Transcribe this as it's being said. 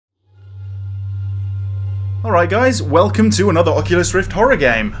Alright guys, welcome to another Oculus Rift horror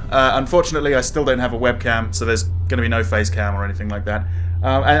game. Unfortunately I still don't have a webcam, so there's going to be no face cam or anything like that.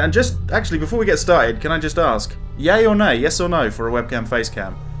 And just, actually, before we get started, can I just ask, yay or nay, yes or no for a webcam face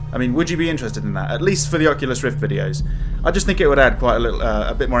cam? I mean, would you be interested in that? At least for the Oculus Rift videos. I just think it would add quite a little,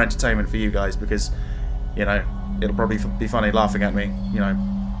 a bit more entertainment for you guys, because, you know, it'll probably be funny laughing at me, you know,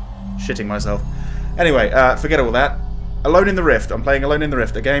 shitting myself. Anyway, forget all that. Alone in the Rift. I'm playing Alone in the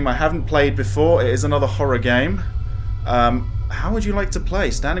Rift, a game I haven't played before. It is another horror game. How would you like to play?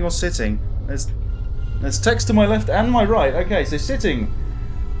 Standing or sitting? There's text to my left and my right. Okay, so sitting.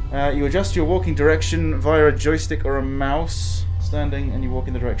 You adjust your walking direction via a joystick or a mouse. Standing, and you walk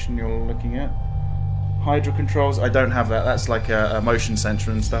in the direction you're looking at. Hydra controls. I don't have that. That's like a motion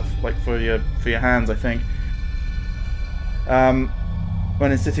sensor and stuff, like for your hands, I think.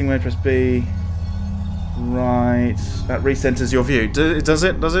 When it's sitting, press B. Right, that recenters your view. Does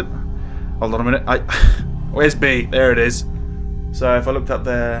it? Hold on a minute. Where's B? There it is. So if I looked up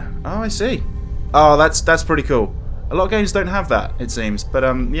there, oh, I see. Oh, that's pretty cool. A lot of games don't have that, it seems. But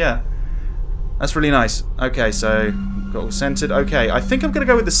yeah, that's really nice. Okay, so got all centered. Okay, I think I'm gonna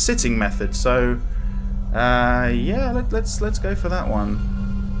go with the sitting method. So yeah, let's go for that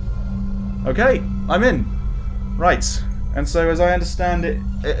one. Okay, I'm in. Right. And so, as I understand it,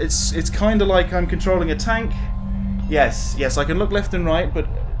 it's kind of like I'm controlling a tank. Yes, I can look left and right, but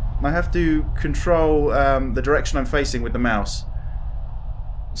I have to control the direction I'm facing with the mouse.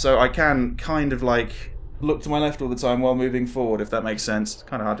 So I can kind of like look to my left all the time while moving forward, if that makes sense. It's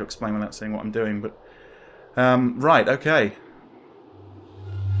kind of hard to explain without seeing what I'm doing, but right, okay.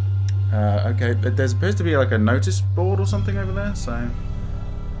 Okay, there appears to be like a notice board or something over there. So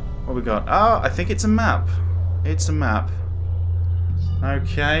what we got? Oh, I think it's a map. It's a map.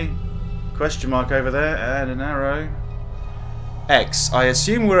 Okay. Question mark over there and an arrow. X. I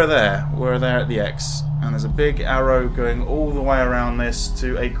assume we're there. We're there at the X. And there's a big arrow going all the way around this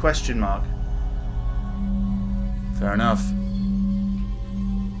to a question mark. Fair enough.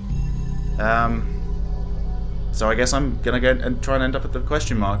 So I guess I'm gonna go and try and end up at the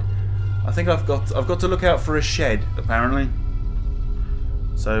question mark. I think I've got to look out for a shed, apparently.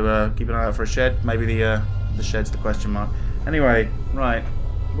 So keep an eye out for a shed. Maybe the shed's the question mark. Anyway, right.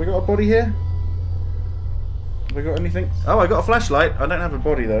 Have we got a body here? Have we got anything? Oh, I got a flashlight. I don't have a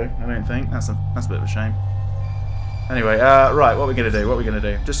body though, I don't think. That's a bit of a shame. Anyway, right, what are we gonna do? What are we gonna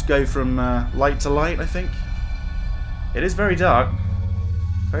do? Just go from light to light, I think. It is very dark.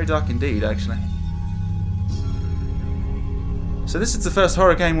 Very dark indeed, actually. So this is the first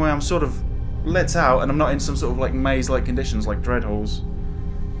horror game where I'm sort of let out and I'm not in some sort of like maze-like conditions like Dread Halls.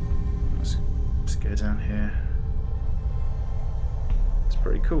 Let's go down here.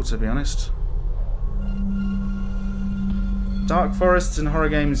 Pretty cool, to be honest. Dark forests and horror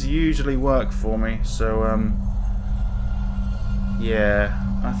games usually work for me, so yeah,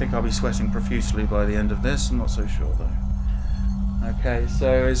 I think I'll be sweating profusely by the end of this. I'm not so sure though. Okay,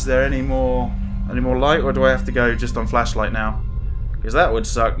 so is there any more light, or do I have to go just on flashlight now? Because that would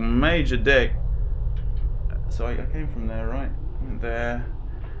suck major dick. So I came from there, right? Went there.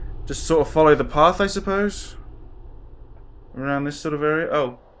 Just sort of follow the path, I suppose. Around this sort of area.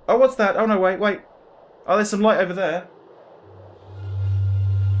 Oh, what's that? Oh no, wait. Oh, there's some light over there.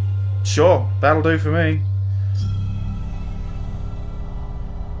 Sure, that'll do for me.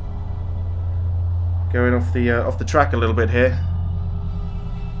 Going off the track a little bit here.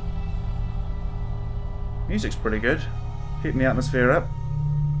 Music's pretty good. Keeping the atmosphere up.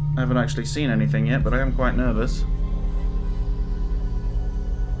 I haven't actually seen anything yet, but I am quite nervous.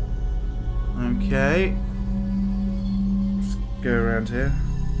 Okay. Go around here.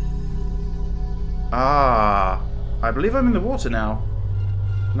 Ah, I believe I'm in the water now.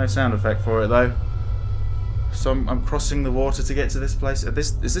 No sound effect for it though. So I'm crossing the water to get to this place.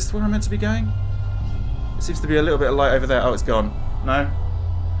 Is this where I'm meant to be going? There seems to be a little bit of light over there. Oh, it's gone. No.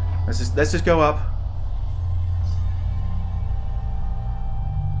 Let's just go up.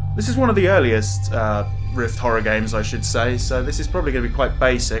 This is one of the earliest Rift horror games, I should say. So this is probably going to be quite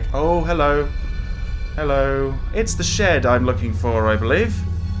basic. Oh, hello. Hello. It's the shed I'm looking for, I believe.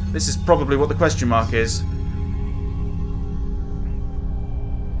 This is probably what the question mark is.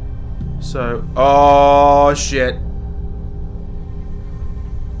 So, oh shit.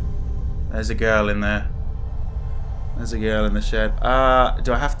 There's a girl in there. There's a girl in the shed.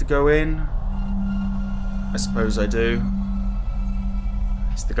 Do I have to go in? I suppose I do.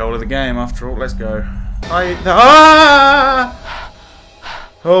 It's the goal of the game after all. Let's go.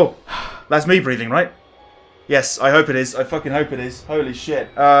 Oh, that's me breathing, right? Yes, I hope it is. I fucking hope it is. Holy shit.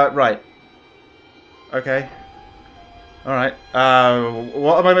 Right. Okay. Alright.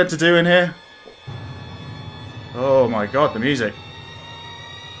 What am I meant to do in here? Oh my god, the music.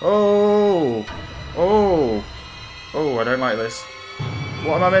 Oh! Oh! Oh, I don't like this.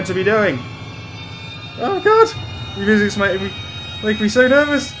 What am I meant to be doing? Oh god! The music's making me so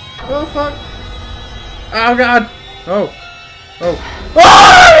nervous. Oh fuck! Oh god! Oh! Oh!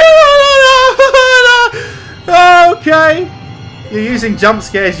 Oh! Okay! You're using jump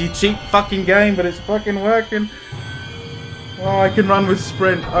scares, you cheap fucking game, but it's fucking working. Oh, I can run with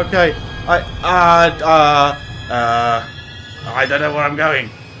sprint. Okay. I don't know where I'm going.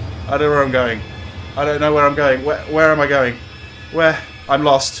 I don't know where I'm going. I don't know where I'm going. Where am I going? Where? I'm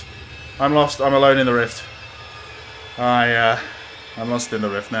lost. I'm lost. I'm alone in the rift. I'm lost in the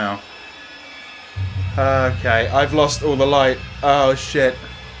rift now. Okay, I've lost all the light. Oh shit.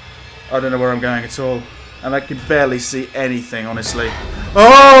 I don't know where I'm going at all. And I can barely see anything, honestly.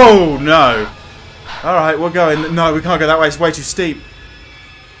 Oh no! Alright, we're going. No, we can't go that way. It's way too steep.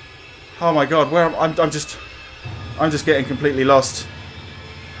 Oh my god, where I'm just getting completely lost.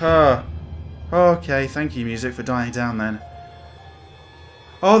 Okay, thank you, music, for dying down then.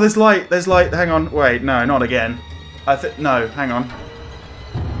 Oh, there's light. There's light. Hang on. Wait, no, not again. No, hang on.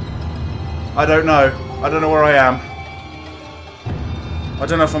 I don't know. I don't know where I am. I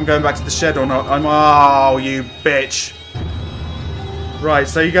don't know if I'm going back to the shed or not. Oh, you bitch. Right,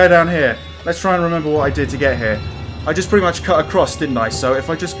 so you go down here. Let's try and remember what I did to get here. I just pretty much cut across, didn't I? So if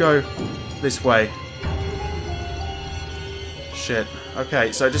I just go this way. Shit.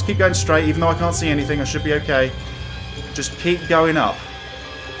 Okay, so just keep going straight. Even though I can't see anything, I should be okay. Just keep going up.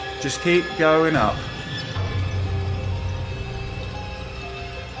 Just keep going up.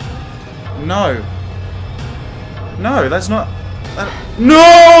 No. No, that's not...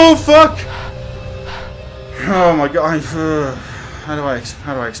 No! Fuck! Oh my god. How do I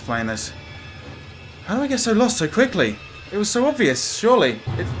explain this? How do I get so lost so quickly? It was so obvious, surely.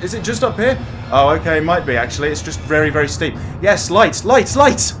 Is it just up here? Oh, okay, it might be, actually. It's just very, very steep. Yes, lights, lights,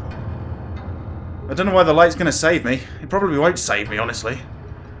 lights! I don't know why the light's going to save me. It probably won't save me, honestly.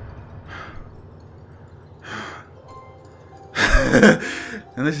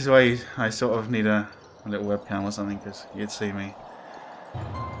 And this is why I sort of need a little webcam or something, because you'd see me.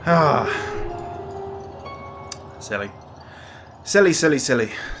 Ah. Silly. Silly, silly,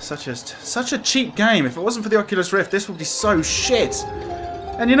 silly. Such a cheap game. If it wasn't for the Oculus Rift, this would be so shit.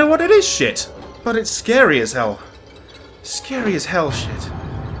 And you know what? It is shit. But it's scary as hell. Scary as hell shit.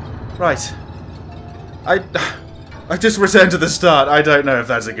 Right. I just returned to the start. I don't know if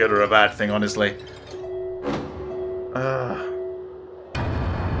that's a good or a bad thing, honestly.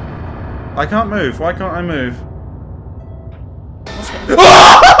 I can't move. Why can't I move?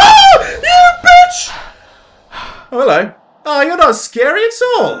 Oh, you bitch! Oh, hello. Oh, you're not scary at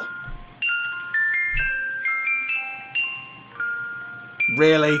all.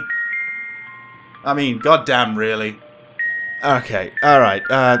 Really? I mean, goddamn, really. Okay, alright.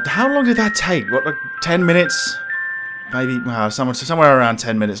 How long did that take? What, like 10 minutes? Maybe, wow, somewhere around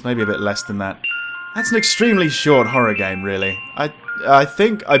 10 minutes, maybe a bit less than that. That's an extremely short horror game, really. I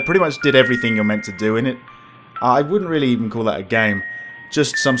think I pretty much did everything you're meant to do in it. I wouldn't really even call that a game.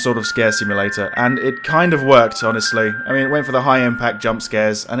 Just some sort of scare simulator. And it kind of worked, honestly. I mean, it went for the high-impact jump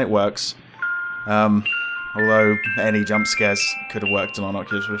scares, and it works. Although any jump scares could have worked on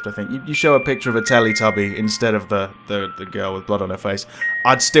Oculus Rift, I think. You show a picture of a Teletubby instead of the girl with blood on her face,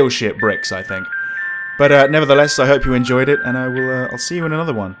 I'd still shit bricks, I think. But nevertheless, I hope you enjoyed it, and I'll see you in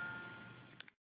another one.